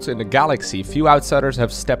worlds in the galaxy. Few outsiders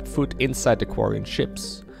have stepped foot inside the Quarian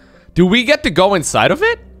ships. Do we get to go inside of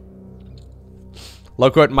it?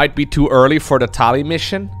 Lowko, it might be too early for the Tali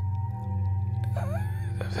mission.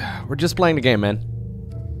 We're just playing the game, man.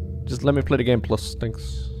 Just let me play the game plus,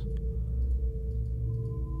 thanks.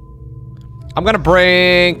 I'm gonna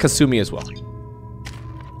bring Kasumi as well.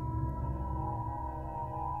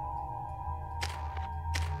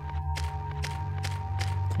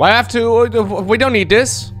 Why have to? We don't need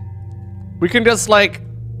this. We can just like...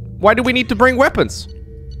 Why do we need to bring weapons?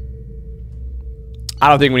 I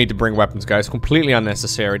don't think we need to bring weapons, guys. Completely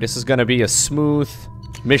unnecessary. This is gonna be a smooth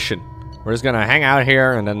mission. We're just gonna hang out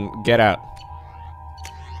here and then get out.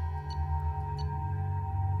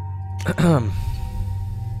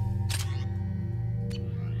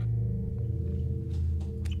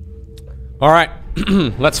 Alright,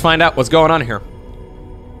 let's find out what's going on here.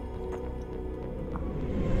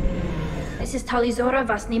 This is Talizora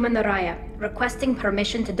Vasnima Naraya, requesting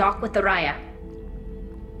permission to dock with the Raya.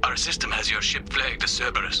 Our system has your ship flagged as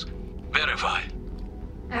Cerberus. Verify.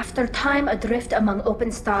 After time adrift among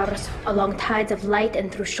open stars, along tides of light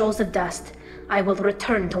and through shoals of dust, I will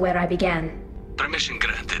return to where I began. Permission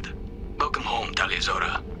granted. Welcome home,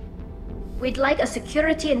 Talizora. We'd like a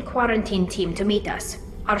security and quarantine team to meet us.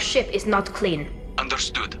 Our ship is not clean.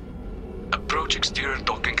 Understood. Approach exterior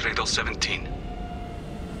docking cradle 17.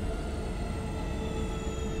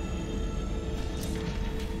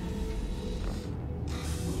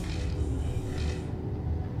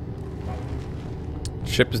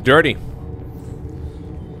 Ship is dirty.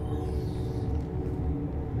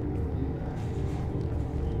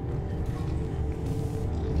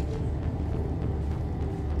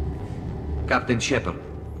 Captain Shepard.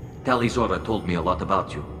 Tali Zora told me a lot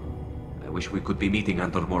about you. I wish we could be meeting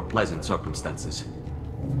under more pleasant circumstances.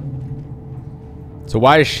 So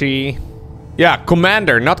why is she... Yeah,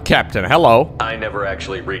 Commander, not Captain. Hello. I never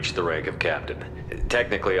actually reached the rank of Captain.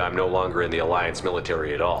 Technically, I'm no longer in the Alliance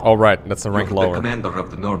military at all. Oh, right. That's a rank You're lower. the commander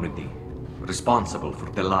of the Normandy, responsible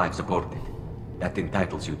for the lives aborted. That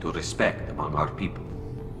entitles you to respect among our people.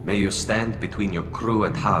 May you stand between your crew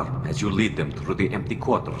and harm as you lead them through the empty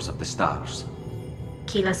quarters of the stars.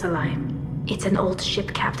 Keela Salai. It's an old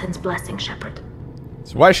ship captain's blessing, Shepard.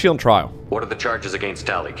 So why is she on trial? What are the charges against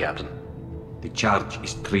Tali, Captain? The charge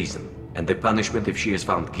is treason, and the punishment if she is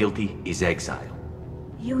found guilty is exile.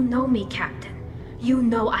 You know me, Captain. You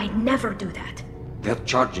know I'd never do that. They're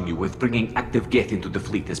charging you with bringing active Geth into the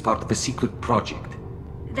fleet as part of a secret project.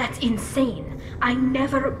 That's insane. I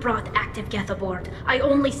never brought active Geth aboard. I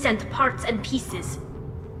only sent parts and pieces.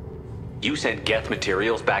 You sent Geth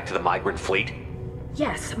materials back to the migrant fleet?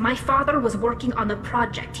 Yes, my father was working on a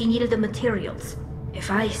project. He needed the materials. If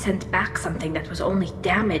I sent back something that was only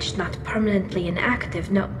damaged, not permanently inactive,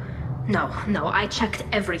 no, I checked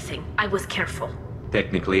everything. I was careful.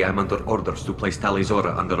 Technically, I'm under orders to place Tali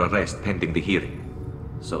Zora under arrest pending the hearing.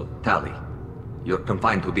 So, Tali, you're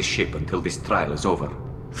confined to this ship until this trial is over.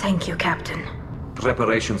 Thank you, Captain.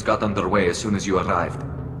 Preparations got underway as soon as you arrived.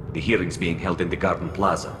 The hearing's being held in the Garden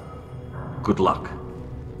Plaza. Good luck.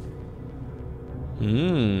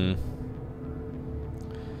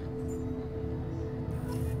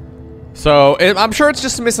 So, I'm sure it's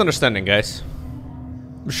just a misunderstanding, guys.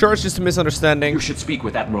 I'm sure it's just a misunderstanding. You should speak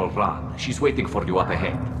with Admiral Ran. She's waiting for you up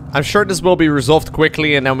ahead. I'm sure this will be resolved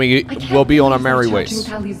quickly, and then we will be on our merry ways. If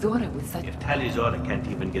Tali Zora can't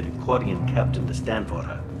even get a Quarian captain to stand for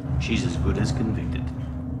her, she's as good as convicted.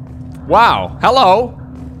 Wow. Hello.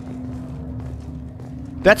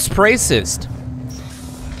 That's racist.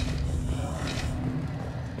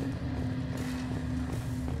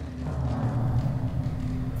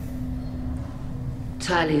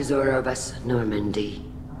 Tali Zora vas Normandy.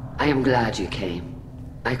 I am glad you came.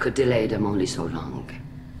 I could delay them only so long.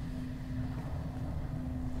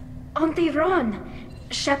 Auntie Ron,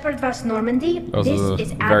 Shepard vas Normandy. That was This a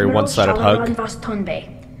is very Admiral one-sided hug. Ron vas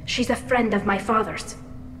Tonbe. She's a friend of my father's.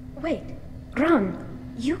 Wait, Ron,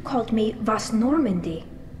 you called me vas Normandy.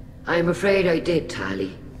 I'm afraid I did,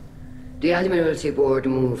 Tali. The Admiralty Board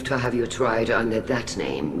moved to have you tried under that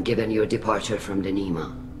name, given your departure from the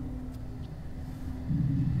Nima.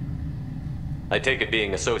 I take it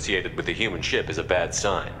being associated with the human ship is a bad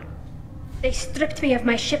sign. They stripped me of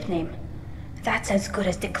my ship name. That's as good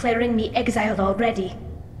as declaring me exiled already.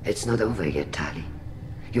 It's not over yet, Tali.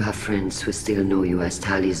 You have friends who still know you as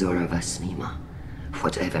Tali Zora vas Nima.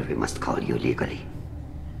 Whatever we must call you legally.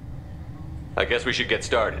 I guess we should get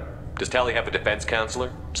started. Does Tali have a defense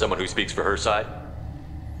counselor? Someone who speaks for her side?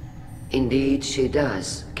 Indeed, she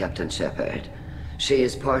does, Captain Shepard. She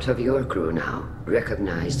is part of your crew now,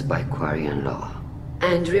 recognized by Quarian law.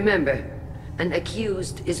 And remember, an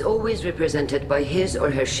accused is always represented by his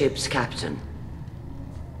or her ship's captain.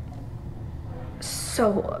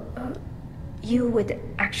 So, you would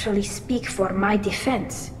actually speak for my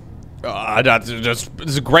defense? That's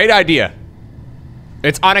a great idea.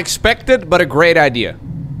 It's unexpected, but a great idea.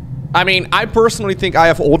 I mean, I personally think I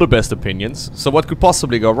have all the best opinions, so what could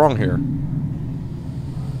possibly go wrong here?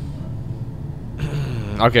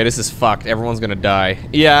 Okay, this is fucked. Everyone's gonna die.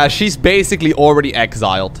 Yeah, she's basically already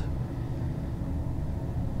exiled.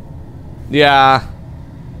 Yeah.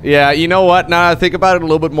 Yeah, you know what? Now I think about it a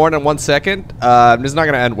little bit more than 1 second. This is not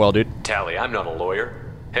gonna end well, dude. Tali, I'm not a lawyer.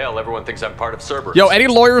 Hell, everyone thinks I'm part of Cerberus. Yo, any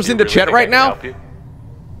lawyers in the really chat think right I can now? help you?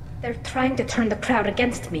 They're trying to turn the crowd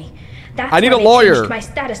against me. That's I need why a they lawyer. changed my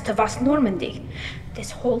status to Vas Normandy.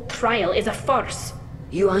 This whole trial is a farce.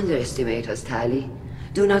 You underestimate us, Tali.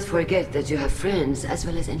 Do not forget that you have friends as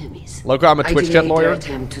well as enemies. Lowko, I'm a Twitch chat delayed lawyer. their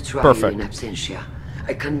attempt to try Perfect. you in absentia.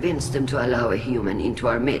 I convinced them to allow a human into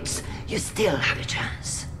our midst. You still have a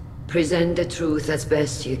chance. Present the truth as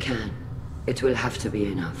best you can. It will have to be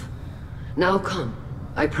enough. Now come.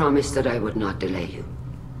 I promised that I would not delay you.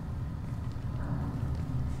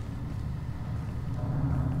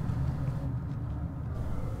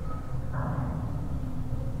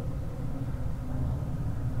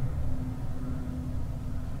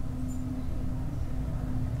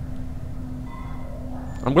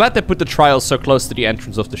 I'm glad they put the trial so close to the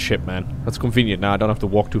entrance of the ship, man. That's convenient now. I don't have to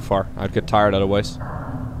walk too far. I'd get tired otherwise.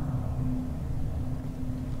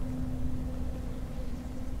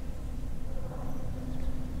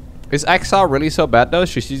 Is exile really so bad though?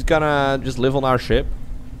 She's gonna just live on our ship?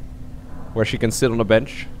 Where she can sit on a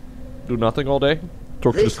bench? Do nothing all day?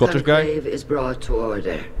 Talk to the Scottish guy? This conclave is brought to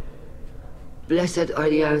order. Blessed are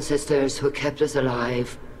the ancestors who kept us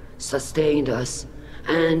alive, sustained us,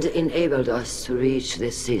 and enabled us to reach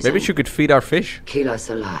this season. Maybe she could feed our fish. Kila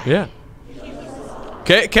Salai. Yeah.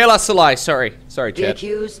 Kayla Salai, sorry, The Chad.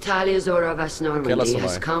 accused Talia Zora Vas Normandy Kayla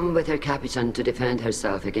has Salai. come with her captain to defend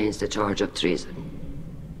herself against a charge of treason.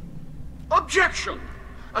 Objection!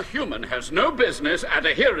 A human has no business at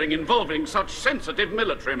a hearing involving such sensitive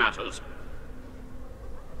military matters.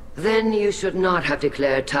 Then you should not have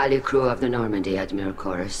declared Talia crew of the Normandy, Admiral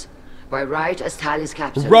Chorus. By right as Talia's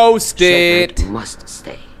captain, Roasted! Shepard must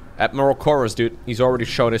stay. Admiral Chorus, dude. He's already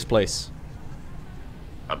shown his place.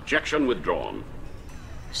 Objection withdrawn.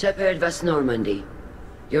 Shepard Vas Normandy,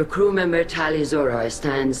 your crew member Talia Zora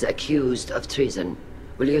stands accused of treason.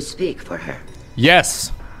 Will you speak for her? Yes.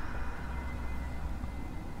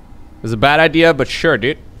 It was a bad idea, but sure,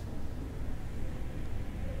 dude.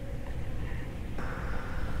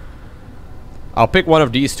 I'll pick one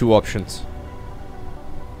of these two options.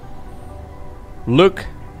 Look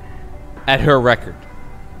at her record.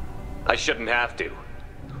 I shouldn't have to.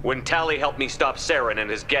 When Tali helped me stop Saren and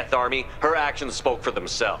his Geth army, her actions spoke for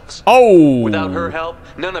themselves. Oh! Without her help,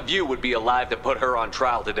 none of you would be alive to put her on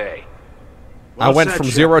trial today. I went from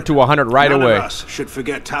 0 to 100 right None away. of us should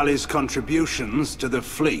forget Tali's contributions to the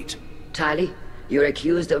fleet. Tali, you're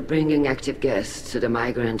accused of bringing active guests to the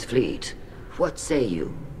migrant fleet. What say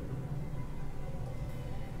you?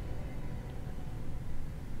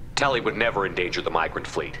 Tali would never endanger the migrant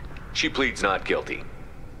fleet. She pleads not guilty.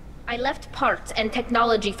 I left parts and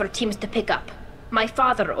technology for teams to pick up. My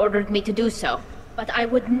father ordered me to do so, but I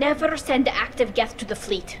would never send active Geth to the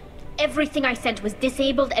fleet. Everything I sent was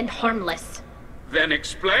disabled and harmless. Then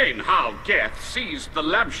explain how Geth seized the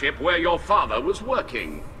lab ship where your father was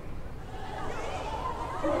working.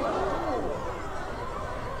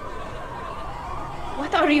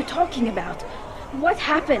 What are you talking about? What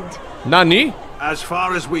happened? Nani? As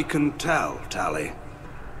far as we can tell, Tali,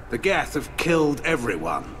 the Geth have killed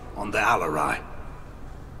everyone on the Alarai.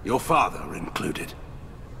 Your father included.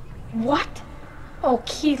 What? Oh,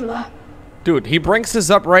 Kila. Dude, he brings this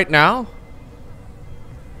up right now?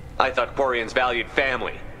 I thought Quarians valued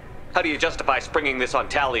family. How do you justify springing this on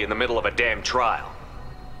Tali in the middle of a damn trial?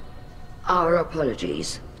 Our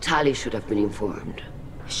apologies. Tali should have been informed.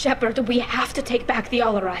 Shepard, we have to take back the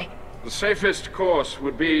Alarai. The safest course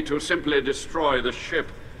would be to simply destroy the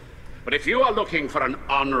ship. But if you are looking for an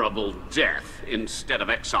honorable death instead of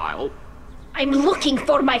exile... I'm looking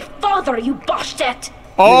for my father, you Boshtet!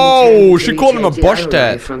 Oh, she called him a Boshtet.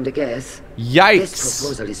 Boshtet. From the Geth. Yikes. This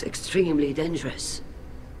proposal is extremely dangerous.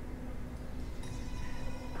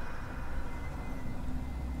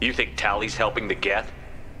 You think Tali's helping the Geth?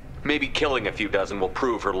 Maybe killing a few dozen will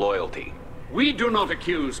prove her loyalty. We do not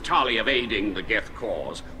accuse Tali of aiding the Geth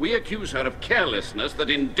cause. We accuse her of carelessness that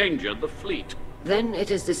endangered the fleet. Then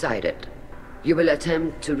it is decided. You will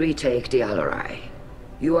attempt to retake the Alarai.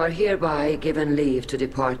 You are hereby given leave to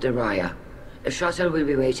depart the Raya. A shuttle will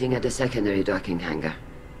be waiting at the secondary docking hangar.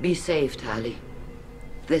 Be safe, Tali.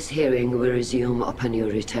 This hearing will resume upon your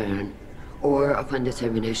return, or upon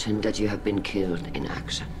determination that you have been killed in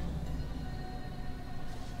action.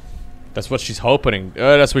 That's what she's hoping.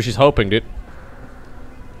 That's what she's hoping, dude.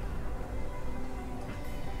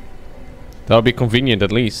 That'll be convenient,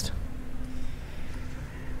 at least.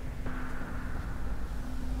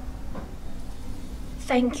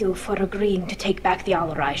 Thank you for agreeing to take back the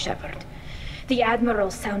Alarai, Shepard. The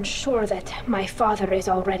Admiral sounds sure that my father is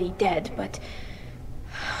already dead, but...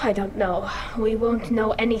 I don't know. We won't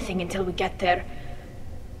know anything until we get there.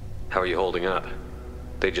 How are you holding up?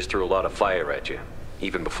 They just threw a lot of fire at you,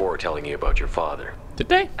 even before telling you about your father. Did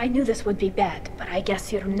they? I knew this would be bad, but I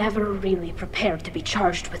guess you're never really prepared to be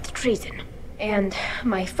charged with treason. And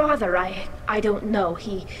my father, I don't know.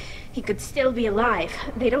 He could still be alive.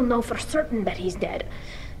 They don't know for certain that he's dead.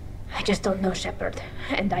 I just don't know, Shepard,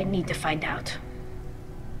 and I need to find out.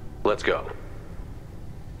 Let's go.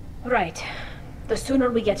 Right. The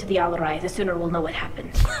sooner we get to the Alarai, the sooner we'll know what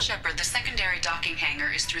happened. Shepard, the secondary docking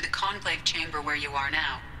hangar is through the conclave chamber where you are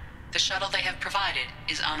now. The shuttle they have provided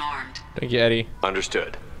is unarmed. Thank you, Eddie.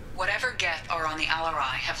 Understood. Whatever Geth are on the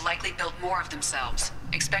Alarai have likely built more of themselves.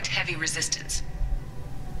 Expect heavy resistance.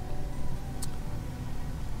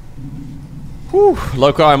 Whew.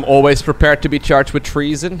 Lowko, I'm always prepared to be charged with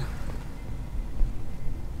treason.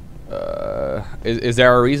 Is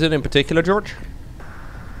there a reason in particular, George?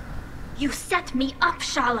 You set me up,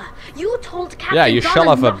 Shala. You told Captain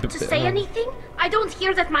Shala not to say anything? I don't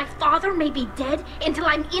hear that my father may be dead until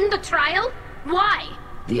I'm in the trial? Why?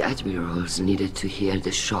 The admirals needed to hear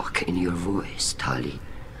the shock in your voice, Tali.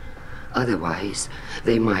 Otherwise,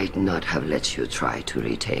 they might not have let you try to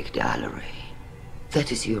retake the Alarai.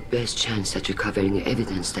 That is your best chance at recovering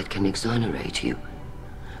evidence that can exonerate you.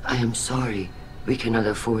 I am sorry. We cannot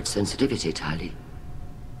afford sensitivity, Tali.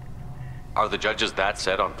 Are the judges that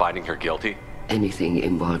set on finding her guilty? Anything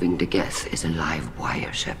involving the Geth is a live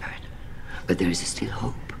wire, Shepard. But there is still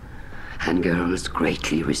hope. And Girls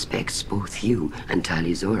greatly respects both you and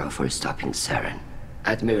Tali Zora for stopping Saren.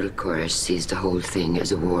 Admiral Koresh sees the whole thing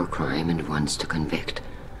as a war crime and wants to convict.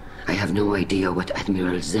 I have no idea what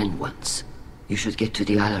Admiral Zen wants. You should get to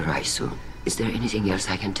the Alarai soon. Is there anything else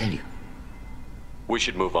I can tell you? We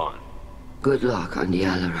should move on. Good luck on the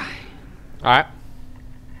Alarai. Alright.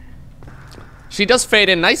 She does fade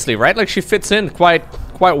in nicely, right? Like, she fits in quite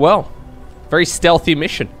well. Very stealthy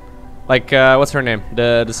mission. Like, what's her name?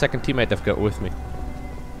 The second teammate I've got with me.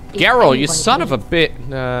 Garrow, you son of a bit.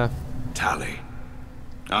 Tali.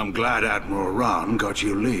 I'm glad Admiral Ran got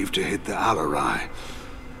you leave to hit the Alarai.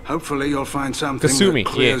 Hopefully you'll find something Kasumi,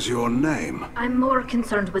 that clears your name. I'm more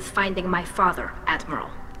concerned with finding my father, Admiral.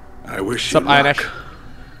 I wish you luck.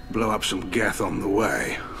 Blow up some Geth on the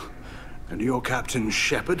way. And your Captain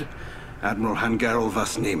Shepard, Admiral Hangarel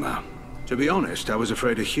Vasnima. To be honest, I was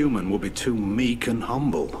afraid a human would be too meek and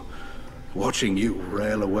humble. Watching you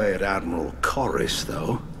rail away at Admiral Corris,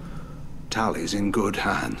 though, Tali's in good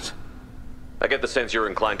hands. I get the sense you're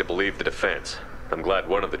inclined to believe the defense. I'm glad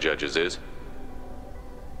one of the judges is.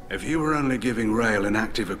 If you were only giving Rail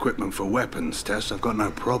inactive equipment for weapons tests, I've got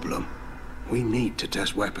no problem. We need to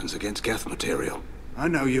test weapons against Geth material. I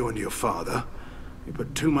know you and your father. You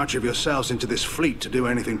put too much of yourselves into this fleet to do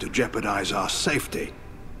anything to jeopardize our safety.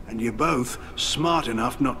 And you're both smart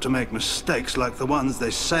enough not to make mistakes like the ones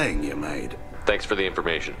they're saying you made. Thanks for the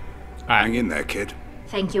information. Hang in there, kid.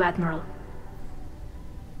 Thank you, Admiral.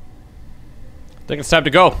 I think it's time to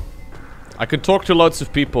go. I could talk to lots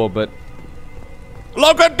of people, but...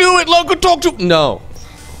 Lowko, do it! Lowko, talk to... No.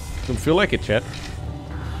 Don't feel like it, chat.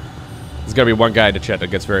 There's gotta be one guy in the chat that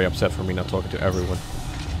gets very upset for me not talking to everyone.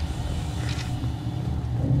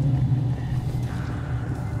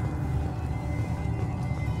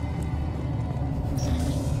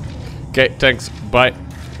 Okay, thanks. Bye.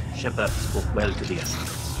 Shepard spoke well to the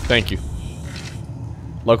Admirals. Thank you.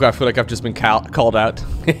 Lowko, I feel like I've just been called out.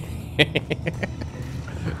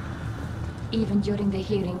 Even during the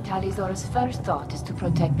hearing, Tali Zora's first thought is to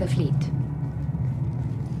protect the fleet.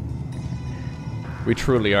 We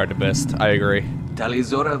truly are the best. I agree. Tali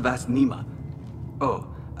Zora Vasnima. Oh,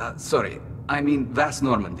 sorry. I mean Vas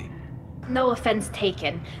Normandy. No offense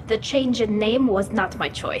taken. The change in name was not my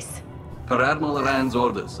choice. Per Admiral Rand's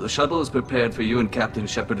orders, the shuttle is prepared for you and Captain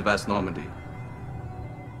Shepard Vas Normandy.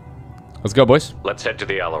 Let's go, boys. Let's head to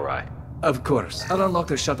the Alarai. Of course. I'll unlock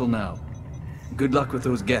the shuttle now. Good luck with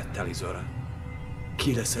those Geth, Tali Zora.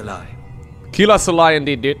 Kila Salai. Kila Salai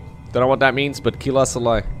indeed, dude. Don't know what that means, but Kila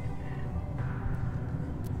Salai.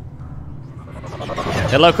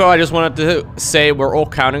 Hey, Lowko, I just wanted to say we're all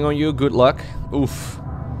counting on you. Good luck. Oof.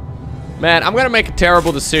 Man, I'm gonna make a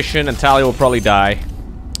terrible decision and Tali will probably die.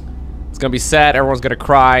 It's gonna be sad, everyone's gonna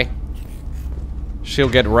cry. She'll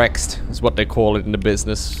get wrecked, is what they call it in the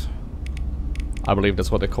business. I believe that's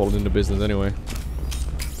what they call it in the business anyway.